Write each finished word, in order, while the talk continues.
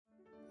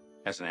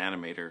As an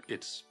animator,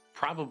 it's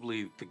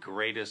probably the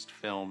greatest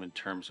film in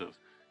terms of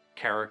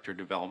character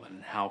development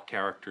and how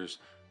characters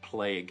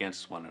play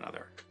against one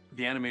another.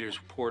 The animators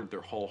poured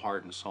their whole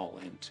heart and soul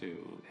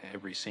into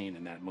every scene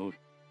in that movie.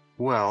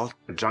 Well,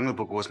 The Jungle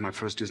Book was my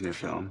first Disney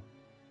film,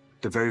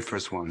 the very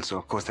first one, so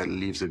of course that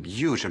leaves a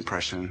huge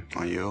impression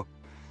on you.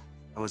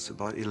 I was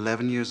about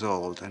 11 years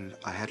old and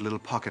I had little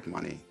pocket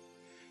money.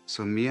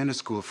 So me and a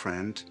school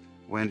friend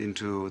went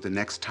into the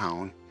next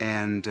town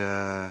and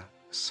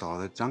saw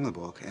The Jungle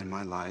Book, and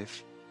my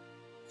life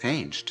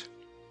changed.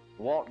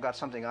 Walt got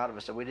something out of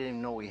us that we didn't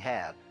even know we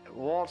had.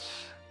 Walt's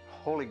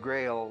holy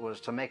grail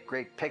was to make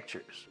great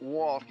pictures.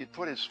 Walt could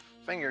put his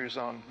fingers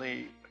on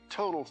the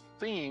total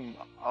theme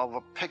of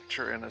a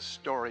picture in a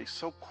story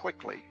so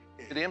quickly.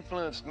 It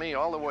influenced me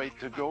all the way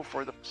to go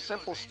for the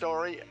simple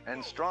story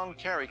and strong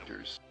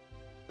characters.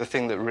 The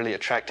thing that really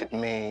attracted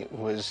me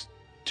was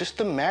just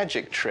the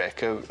magic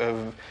trick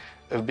of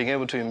being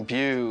able to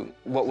imbue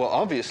what were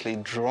obviously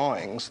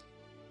drawings,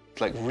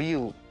 like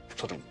real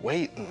sort of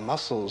weight and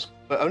muscles,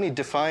 but only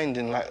defined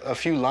in like a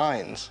few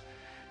lines.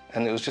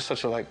 And it was just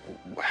such a like,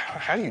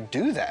 how do you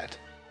do that?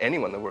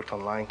 Anyone that worked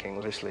on Lion King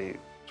obviously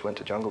went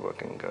to Jungle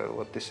Book and go,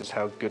 well, this is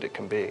how good it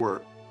can be.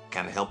 We're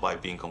kind of helped by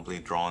being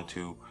completely drawn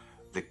to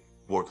the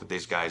work that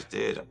these guys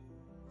did.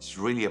 It's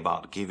really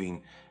about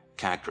giving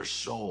characters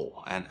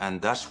soul,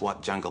 and that's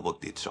what Jungle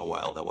Book did so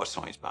well. That was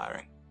so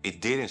inspiring. It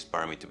did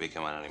inspire me to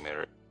become an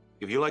animator.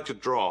 If you like to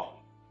draw,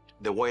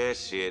 the way I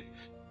see it,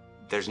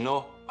 there's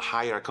no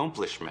higher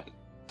accomplishment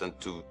than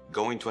to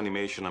go into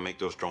animation and make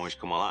those drawings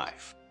come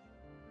alive.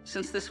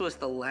 Since this was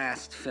the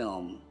last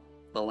film,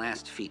 the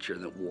last feature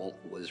that Walt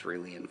was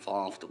really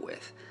involved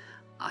with,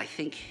 I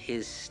think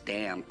his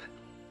stamp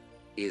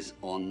is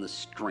on the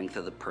strength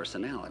of the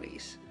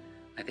personalities.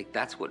 I think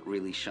that's what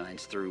really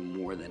shines through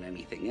more than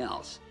anything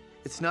else.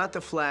 It's not the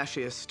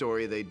flashiest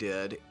story they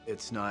did.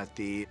 It's not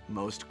the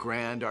most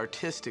grand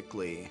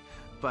artistically,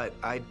 but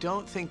I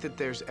don't think that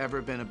there's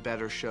ever been a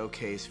better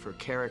showcase for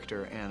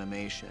character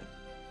animation.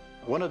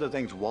 One of the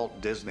things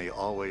Walt Disney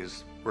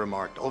always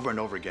remarked over and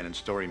over again in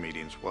story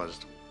meetings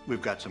was,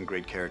 we've got some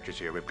great characters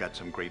here, we've got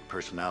some great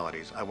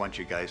personalities. I want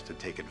you guys to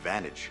take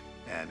advantage.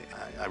 And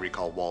I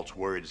recall Walt's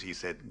words, he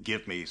said,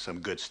 give me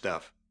some good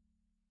stuff.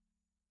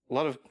 A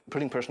lot of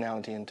putting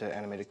personality into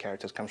animated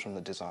characters comes from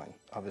the design,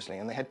 obviously.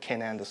 And they had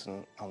Ken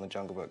Anderson on The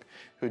Jungle Book,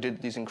 who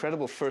did these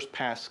incredible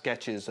first-pass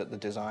sketches at the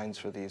designs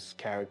for these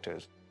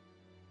characters.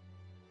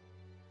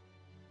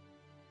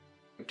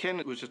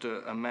 Ken was just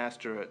a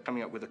master at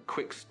coming up with a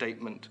quick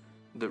statement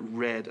that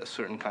read a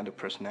certain kind of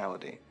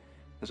personality.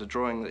 There's a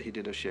drawing that he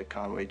did of Shere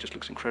Khan where he just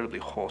looks incredibly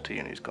haughty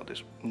and he's got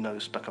this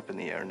nose stuck up in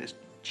the air and his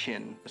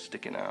chin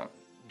sticking out.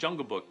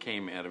 Jungle Book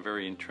came at a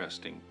very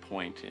interesting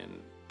point in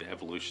the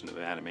evolution of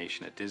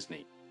animation at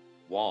Disney.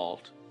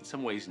 Walt, in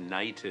some ways,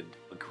 knighted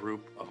a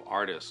group of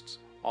artists,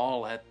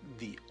 all at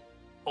the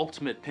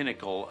ultimate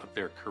pinnacle of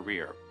their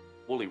career.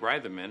 Woolie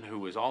Reitherman, who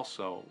was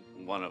also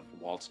one of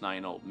Walt's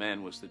 9 old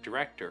men, was the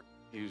director.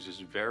 He was this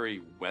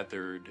very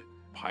weathered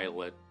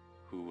pilot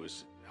who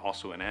was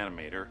also an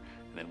animator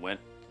and then went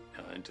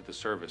into the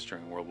service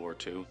during World War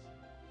II.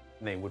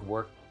 They would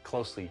work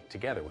closely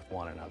together with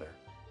one another.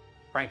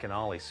 Frank and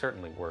Ollie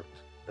certainly worked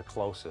the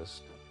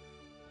closest.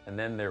 And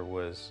then there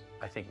was,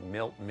 I think,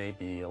 Milt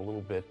maybe a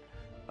little bit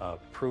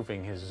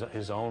proving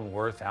his own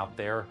worth out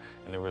there.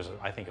 And there was,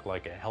 I think,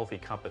 like a healthy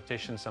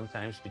competition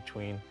sometimes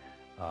between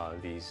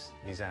these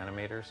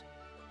animators.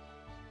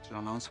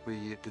 John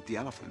Lounsbury did the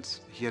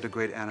elephants. He had a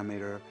great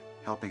animator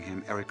helping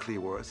him, Eric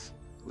Cleworth,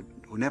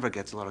 who never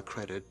gets a lot of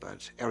credit,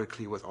 but Eric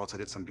Cleworth also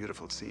did some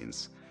beautiful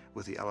scenes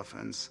with the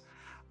elephants.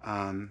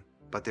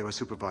 But they were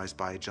supervised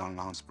by John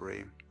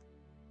Lounsbury.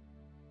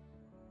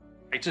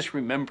 I just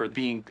remember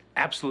being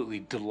absolutely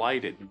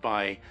delighted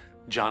by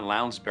John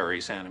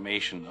Lounsbury's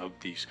animation of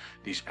these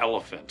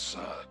elephants,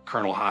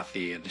 Colonel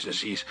Hathi, and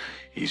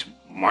he's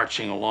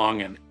marching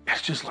along, and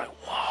it's just like,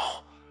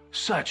 whoa,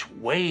 such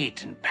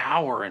weight and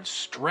power and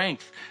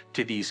strength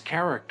to these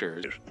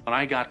characters. When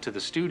I got to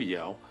the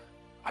studio,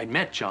 I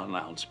met John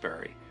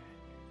Lounsbury.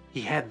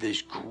 He had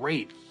these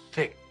great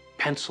thick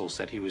pencils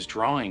that he was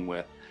drawing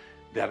with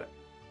that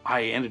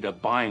I ended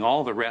up buying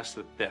all the rest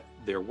that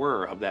there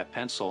were of that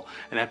pencil,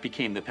 and that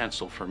became the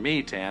pencil for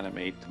me to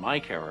animate my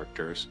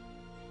characters.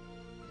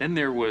 Then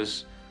there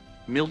was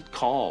Milt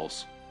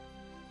Khal's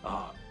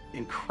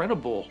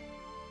incredible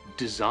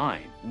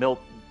design.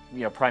 Milt,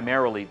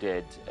 primarily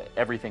did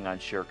everything on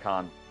Shere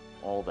Khan,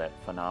 all that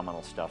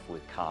phenomenal stuff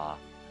with Ka.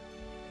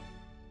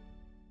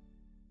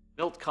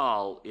 Milt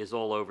Khal is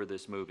all over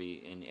this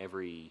movie in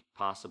every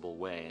possible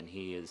way, and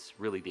he is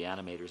really the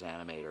animator's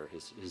animator.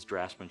 His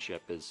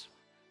draftsmanship is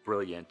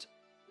brilliant.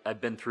 I've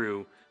been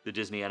through the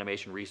Disney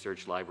Animation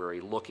Research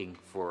Library looking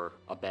for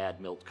a bad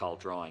Milt Khal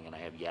drawing, and I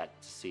have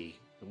yet to see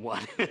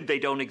one. They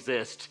don't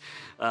exist.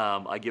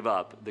 I give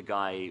up. The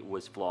guy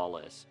was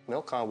flawless.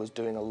 Milt Khal was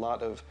doing a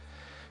lot of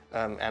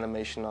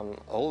animation on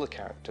all the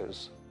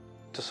characters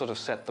to sort of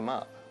set them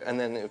up, and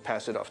then it would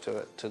pass it off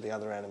to the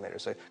other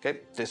animators. Say, okay,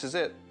 this is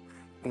it.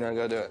 Now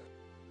go do it.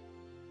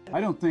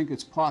 I don't think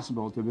it's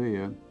possible to be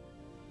a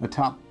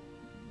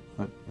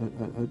top-notch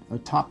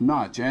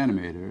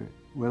animator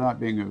without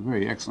being a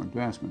very excellent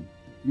draftsman.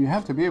 You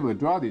have to be able to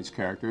draw these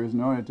characters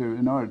in order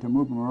to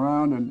move them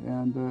around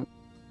and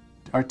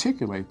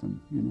articulate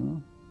them, you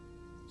know.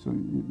 So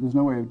there's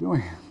no way of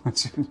doing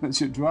it unless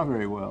you draw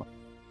very well.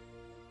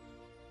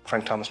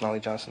 Frank Thomas and Ollie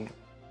Johnston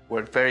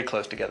worked very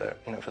close together,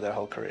 you know, for their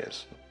whole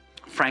careers.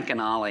 Frank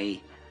and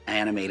Ollie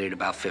animated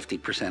about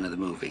 50% of the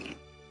movie.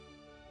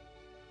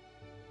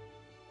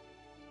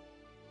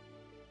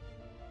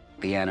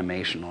 The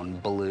animation on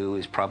Baloo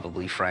is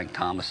probably Frank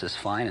Thomas's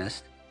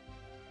finest.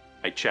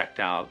 I checked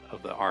out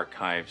of the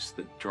archives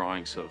the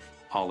drawings of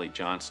Ollie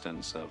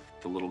Johnston's of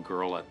the little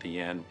girl at the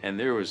end, and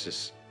there was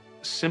this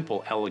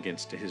simple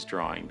elegance to his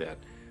drawing that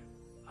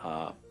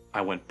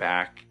I went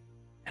back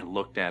and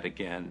looked at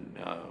again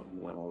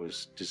when I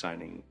was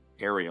designing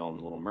Ariel and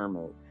the Little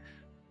Mermaid.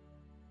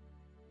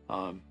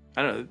 I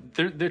don't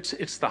know.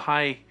 It's the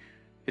high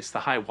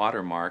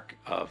watermark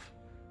of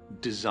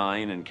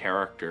design and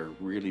character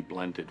really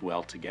blended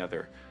well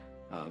together.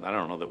 I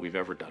don't know that we've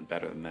ever done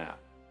better than that.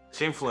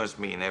 It's influenced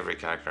me in every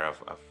character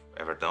I've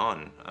ever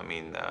done. I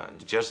mean,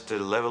 just the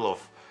level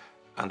of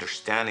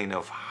understanding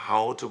of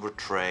how to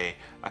portray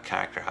a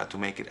character, how to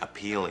make it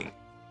appealing.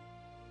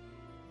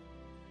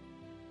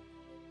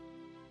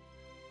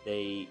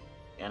 They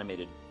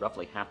animated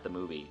roughly half the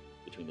movie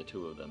between the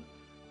two of them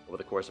over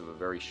the course of a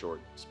very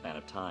short span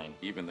of time.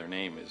 Even their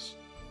name is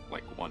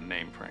like one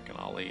name, Frank and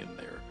Ollie, and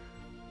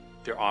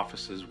their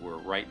offices were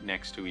right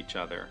next to each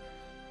other.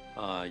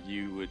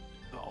 You would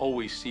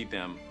always see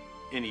them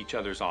in each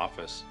other's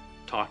office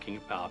talking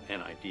about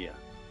an idea.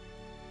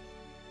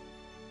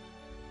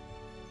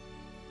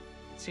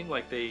 It seemed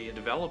like they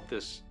developed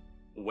this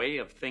way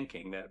of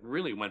thinking that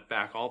really went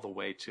back all the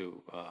way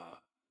to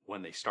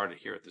when they started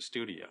here at the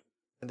studio.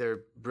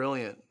 They're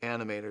brilliant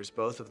animators,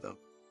 both of them.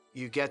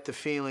 You get the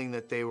feeling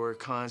that they were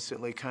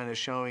constantly kind of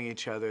showing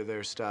each other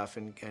their stuff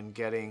and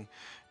getting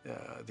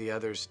the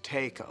other's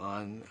take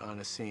on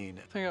a scene.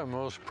 I think I'm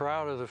most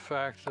proud of the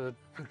fact that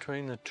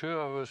between the two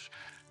of us,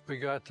 we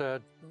got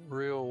that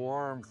real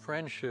warm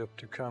friendship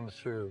to come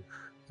through.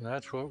 And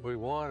that's what we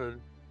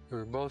wanted. We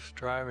were both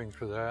striving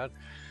for that.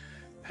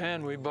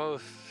 And we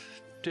both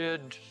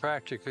did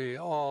practically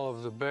all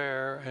of the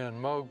Bear and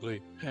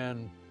Mowgli.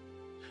 And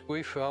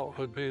we felt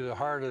would be the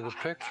heart of the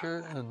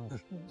picture, and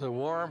the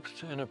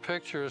warmth in a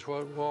picture is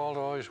what Walt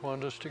always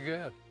wanted us to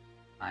get.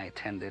 I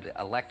attended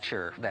a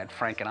lecture that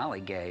Frank and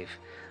Ollie gave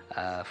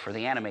for the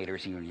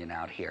Animators Union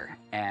out here,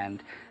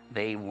 and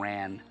they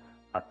ran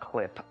a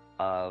clip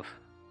of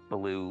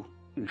Baloo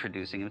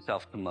introducing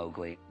himself to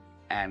Mowgli,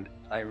 and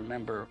I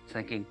remember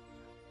thinking,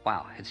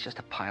 wow, it's just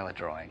a pile of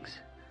drawings.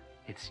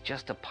 It's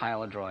just a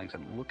pile of drawings,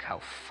 and look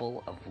how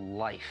full of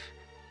life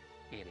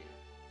it is.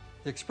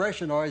 The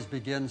expression always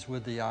begins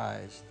with the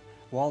eyes.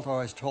 Walt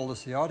always told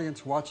us the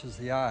audience watches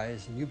the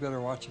eyes, and you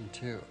better watch them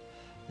too.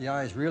 The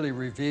eyes really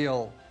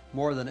reveal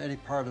more than any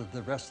part of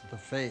the rest of the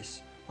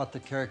face what the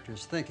character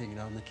is thinking.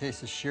 Now, in the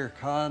case of Shere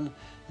Khan,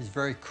 he's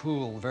very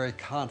cool, very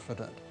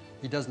confident.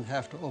 He doesn't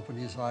have to open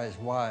his eyes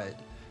wide.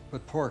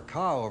 But poor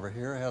Cow over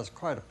here has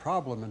quite a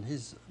problem, and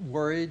he's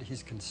worried,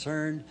 he's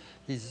concerned,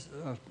 he's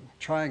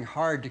trying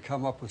hard to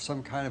come up with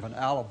some kind of an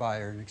alibi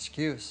or an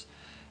excuse.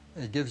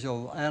 It gives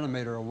you an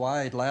animator a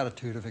wide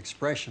latitude of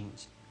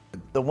expressions.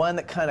 The one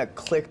that kind of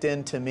clicked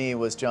into me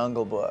was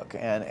Jungle Book,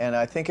 and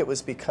I think it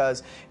was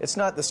because it's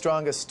not the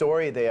strongest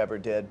story they ever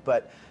did,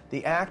 but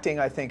the acting,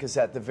 I think, is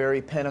at the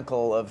very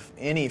pinnacle of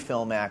any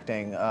film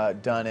acting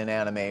done in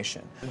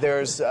animation.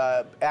 There's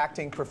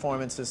acting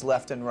performances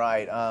left and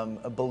right.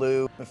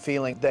 Baloo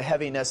feeling the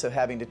heaviness of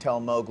having to tell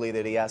Mowgli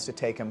that he has to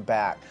take him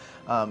back.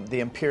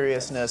 The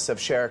imperiousness of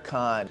Shere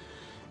Khan.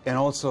 And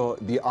also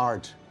the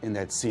art in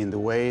that scene, the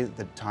way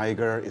the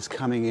tiger is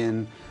coming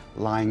in,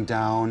 lying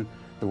down,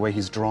 the way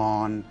he's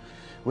drawn.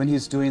 When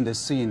he's doing this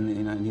scene,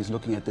 you know, and he's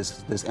looking at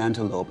this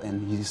antelope,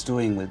 and he's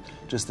doing with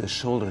just the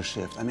shoulder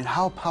shift. I mean,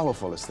 how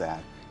powerful is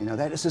that? You know,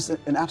 that is just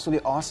an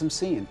absolutely awesome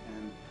scene.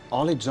 And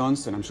Ollie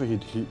Johnston, I'm sure he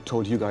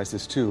told you guys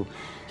this too.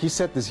 He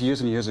said this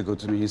years and years ago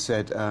to me. He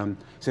said,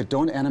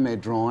 don't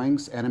animate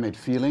drawings, animate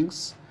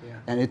feelings. Yeah.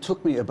 And it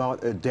took me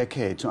about a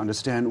decade to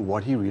understand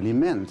what he really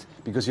meant.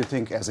 Because you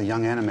think, as a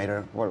young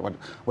animator,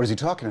 what is he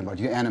talking about?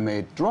 You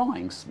animate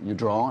drawings. You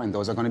draw, and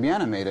those are going to be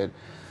animated.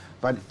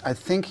 But I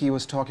think he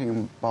was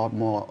talking about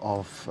more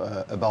of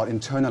about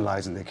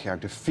internalizing the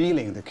character,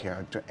 feeling the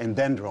character, and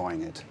then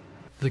drawing it.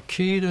 The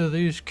key to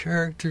these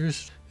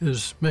characters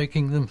is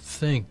making them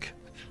think,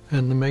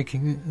 and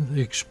making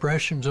the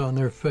expressions on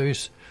their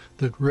face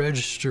that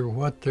register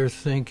what they're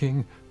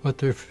thinking, what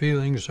their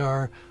feelings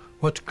are,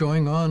 what's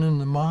going on in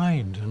the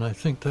mind. And I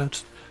think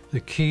that's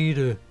the key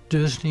to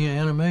Disney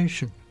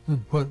animation,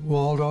 and what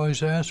Walt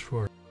always asked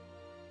for.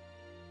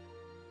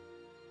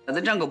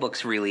 The Jungle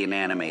Book's really an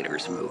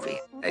animator's movie.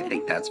 I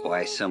think that's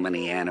why so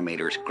many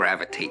animators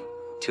gravitate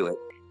to it,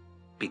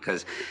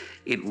 because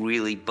it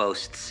really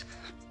boasts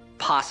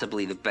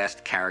possibly the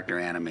best character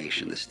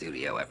animation the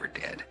studio ever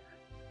did.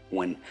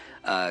 When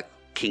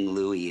King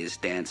Louis is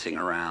dancing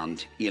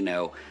around, you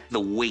know, the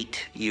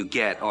weight you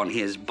get on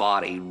his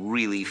body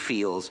really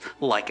feels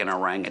like an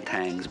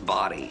orangutan's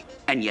body.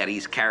 And yet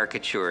he's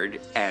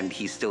caricatured and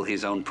he's still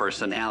his own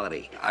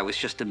personality. I was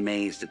just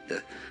amazed at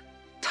the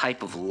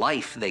type of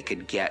life they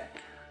could get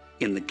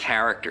in the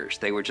characters.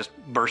 They were just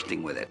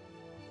bursting with it.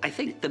 I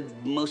think the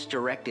most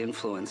direct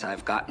influence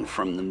I've gotten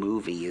from the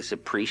movie is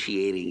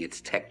appreciating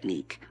its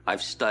technique.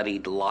 I've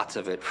studied lots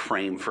of it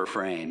frame for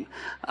frame,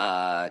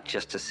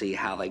 just to see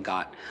how they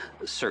got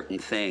certain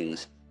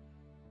things.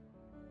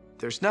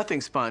 There's nothing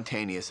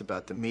spontaneous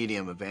about the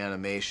medium of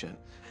animation.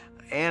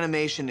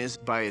 Animation is,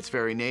 by its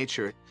very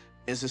nature,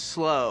 is a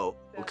slow,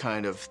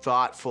 kind of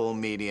thoughtful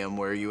medium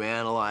where you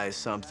analyze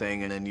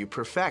something and then you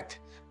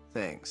perfect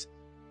things.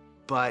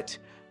 But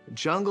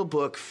Jungle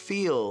Book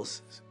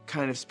feels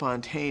kind of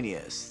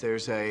spontaneous.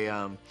 There's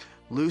a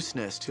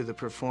looseness to the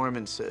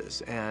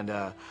performances and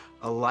a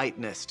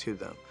lightness to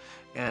them.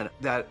 And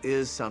that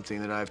is something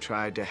that I've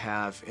tried to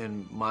have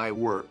in my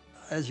work.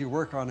 As you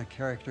work on a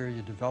character,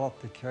 you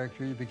develop the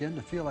character, you begin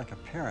to feel like a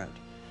parent.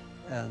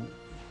 And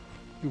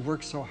you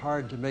work so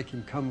hard to make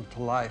him come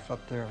to life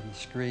up there on the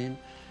screen.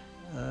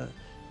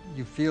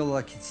 You feel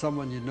like it's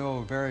someone you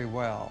know very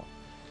well.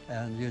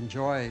 And you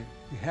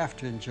have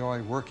to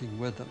enjoy working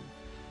with them.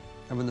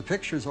 And when the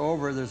picture's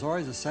over, there's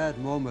always a sad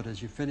moment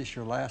as you finish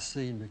your last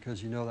scene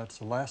because you know that's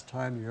the last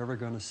time you're ever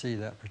going to see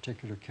that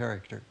particular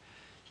character.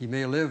 He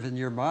may live in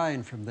your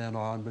mind from then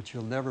on, but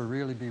you'll never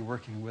really be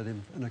working with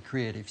him in a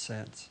creative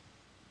sense.